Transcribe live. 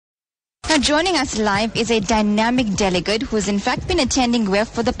Now, joining us live is a dynamic delegate who has in fact been attending WEF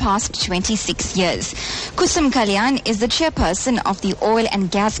for the past 26 years. Koosum Kalyan is the chairperson of the oil and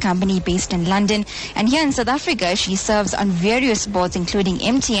gas company based in London. And here in South Africa, she serves on various boards, including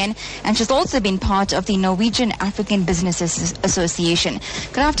MTN, and she's also been part of the Norwegian Business Association.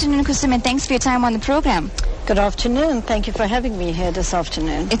 Good afternoon, Koosum, and thanks for your time on the program. Good afternoon. Thank you for having me here this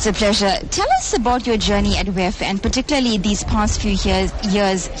afternoon. It's a pleasure. Tell us about your journey at WEF and particularly these past few years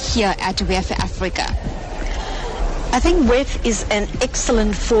here at WEF Africa. I think WEF is an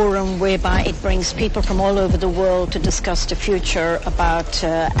excellent forum whereby it brings people from all over the world to discuss the future about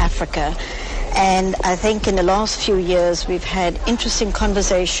Africa. And I think in the last few years we've had interesting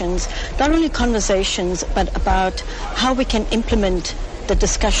conversations, not only conversations, but about how we can implement the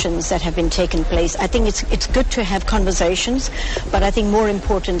discussions that have been taking place. I think it's good to have conversations, but I think more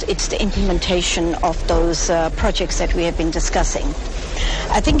important, it's the implementation of those projects that we have been discussing.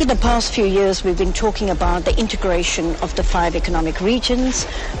 I think in the past few years we've been talking about the integration of the 5 economic regions.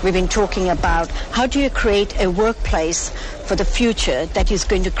 We've been talking about how do you create a workplace for the future that is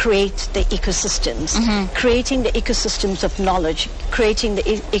going to create the ecosystems, creating the ecosystems of knowledge, creating the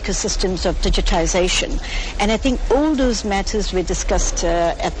ecosystems of digitization. And I think all those matters were discussed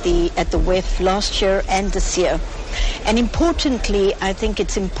at the WEF last year and this year. And importantly, I think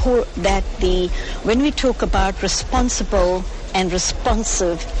it's important that when we talk about responsible and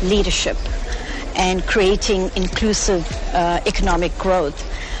responsive leadership and creating inclusive economic growth,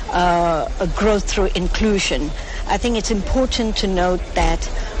 growth through inclusion, I think it's important to note that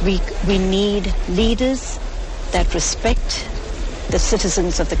we need leaders that respect the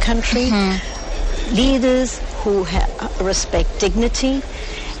citizens of the country, leaders who respect dignity,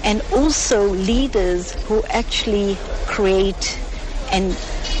 and also leaders who actually create and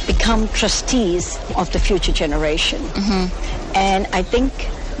become trustees of the future generation. And I think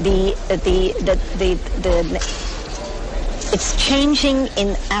it's changing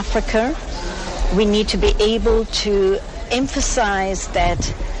in Africa. We need to be able to emphasize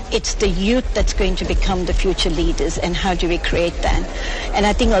that it's the youth that's going to become the future leaders, and how do we create that? And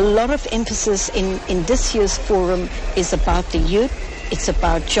I think a lot of emphasis in this year's forum is about the youth. It's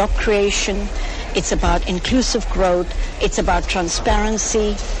about job creation. It's about inclusive growth. It's about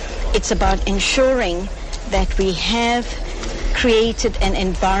transparency. It's about ensuring that we have created an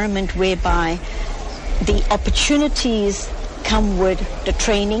environment whereby the opportunities come with the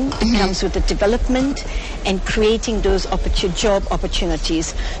training, comes with the development, and creating those job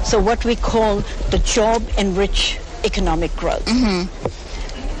opportunities. So what we call the job-enriched economic growth.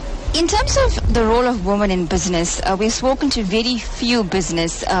 In terms of the role of women in business, we've spoken to very few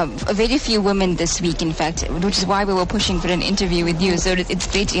women this week, in fact, which is why we were pushing for an interview with you. So it's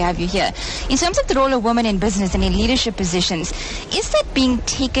great to have you here. In terms of the role of women in business and in leadership positions, is that being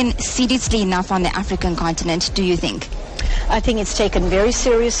taken seriously enough on the African continent, do you think? I think it's taken very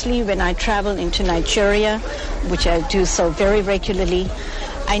seriously. When I travel into Nigeria, which I do so very regularly,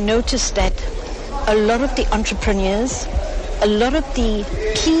 I noticed that a lot of the entrepreneurs, a lot of the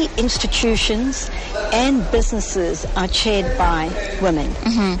key institutions and businesses are chaired by women.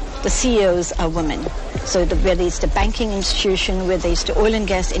 The CEOs are women. So whether it's the banking institution, whether it's the oil and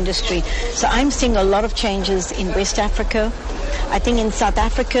gas industry. So I'm seeing a lot of changes in West Africa. I think in South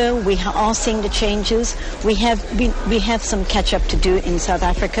Africa we are seeing the changes. We have some catch up to do in South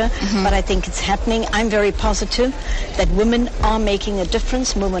Africa, but I think it's happening. I'm very positive that women are making a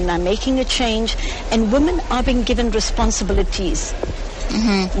difference, women are making a change, and women are being given responsibilities.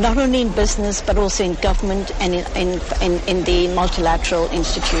 Not only in business but also in government and in the multilateral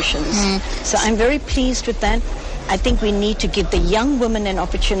institutions. So I'm very pleased with that. I think we need to give the young women an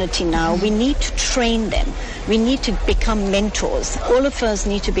opportunity now. We need to train them. We need to become mentors. All of us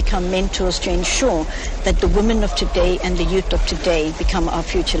need to become mentors to ensure that the women of today and the youth of today become our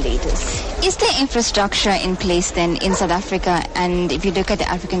future leaders. Is there infrastructure in place then in South Africa, and if you look at the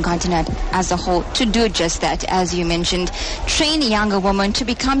African continent as a whole, to do just that, as you mentioned, train younger women to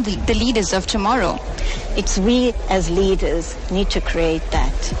become the leaders of tomorrow? It's we as leaders need to create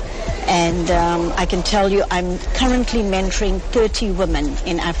that. And I can tell you I'm currently mentoring 30 women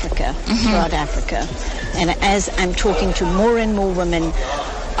in Africa, throughout Africa. And as I'm talking to more and more women,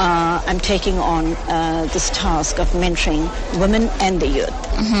 I'm taking on this task of mentoring women and the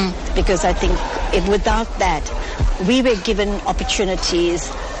youth. Because I think without that, we were given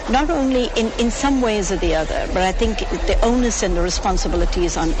opportunities, not only in some ways or the other, but I think the onus and the responsibility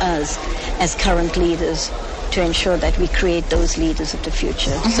is on us as current leaders to ensure that we create those leaders of the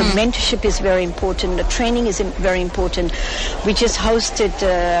future. So mentorship is very important. The training is very important. We just hosted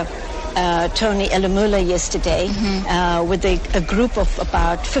Tony Elamula yesterday with a group of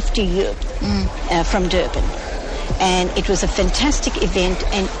about 50 youth from Durban. And it was a fantastic event,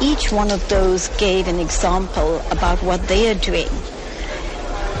 and each one of those gave an example about what they are doing.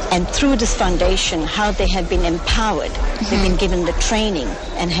 And through this foundation, how they have been empowered, they've been given the training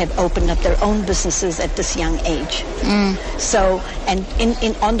and have opened up their own businesses at this young age. So, and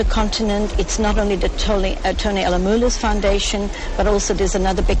on the continent, it's not only the Tony Elamula's foundation, but also there's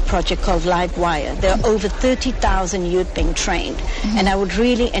another big project called Livewire. There are over 30,000 youth being trained. And I would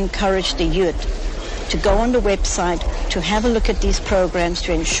really encourage the youth to go on the website, to have a look at these programs,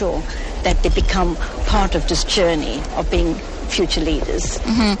 to ensure that they become part of this journey of being future leaders.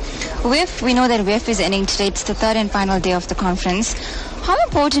 WIF, we know that WIF is ending today. It's the third and final day of the conference. How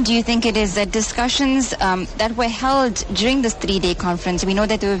important do you think it is that discussions that were held during this 3-day conference, we know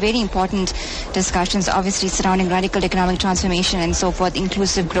that there were very important discussions, obviously surrounding radical economic transformation and so forth,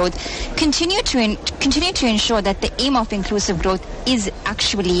 inclusive growth, continue to ensure that the aim of inclusive growth is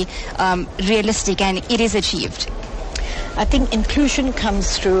actually realistic and it is achieved? I think inclusion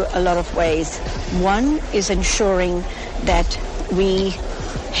comes through a lot of ways. One is ensuring that we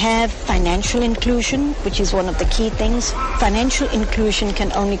have financial inclusion, which is one of the key things. Financial inclusion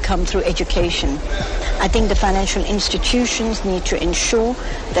can only come through education. I think the financial institutions need to ensure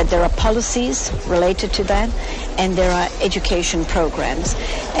that there are policies related to that and there are education programs.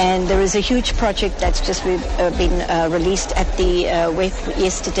 And there is a huge project that's just been released at the WIF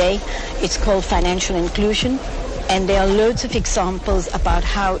yesterday. It's called Financial Inclusion. And there are loads of examples about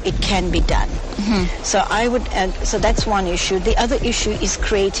how it can be done. So so that's one issue. The other issue is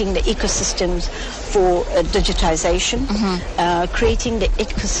creating the ecosystems for digitization, creating the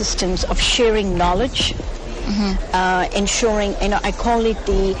ecosystems of sharing knowledge, ensuring, I call it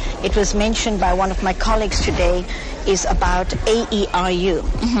it was mentioned by one of my colleagues today, is about AERU.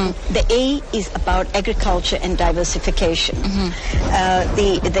 The A is about agriculture and diversification.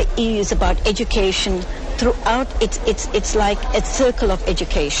 The E is about education. Throughout, it's like a circle of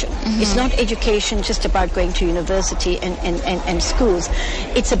education. It's not education just about going to university and schools.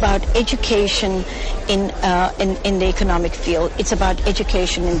 It's about education in the economic field. It's about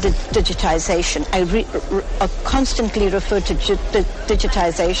education in digitization. I constantly refer to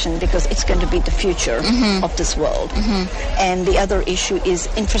digitization because it's going to be the future of this world. And the other issue is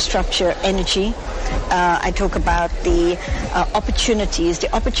infrastructure, energy. I talk about the opportunities. The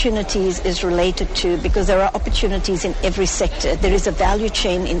opportunities is related to, because there are opportunities in every sector. There is a value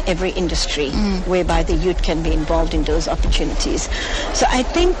chain in every industry whereby the youth can be involved in those opportunities. So I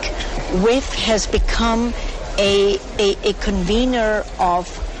think WIF has become a convener of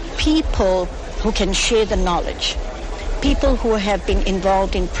people who can share the knowledge, people who have been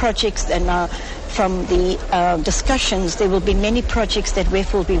involved in projects and from the discussions, there will be many projects that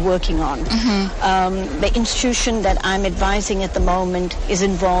WIF will be working on. The institution that I'm advising at the moment is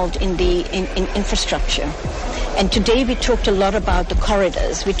involved in infrastructure. And today we talked a lot about the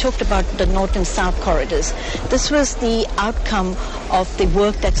corridors. We talked about the North and South corridors. This was the outcome of the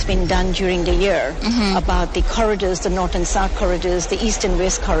work that's been done during the year about the corridors, the North and South corridors, the East and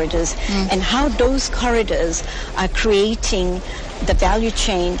West corridors, and how those corridors are creating the value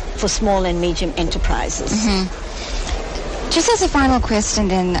chain for small and medium enterprises. Just as a final question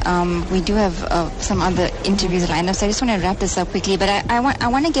then, we do have some other interviews lined up, so I just want to wrap this up quickly, but I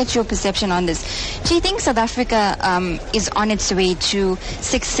want to get your perception on this. Do you think South Africa is on its way to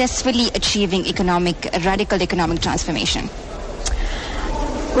successfully achieving radical economic transformation?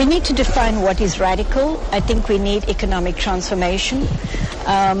 We need to define what is radical. I think we need economic transformation.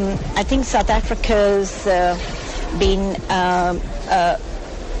 I think South Africa's been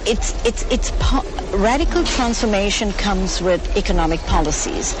radical transformation comes with economic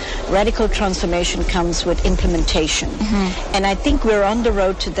policies. Radical transformation comes with implementation. And I think we're on the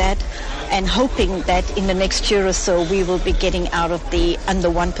road to that, and hoping that in the next year or so we will be getting out of the under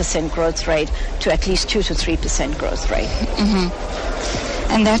 1% growth rate to at least 2 to 3% growth rate.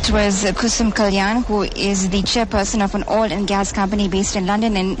 And that was Koosum Kalyan, who is the chairperson of an oil and gas company based in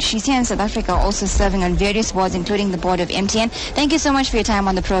London, and she's here in South Africa also serving on various boards, including the board of MTN. Thank you so much for your time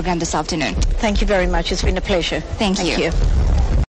on the program this afternoon. Thank you very much. It's been a pleasure. Thank you.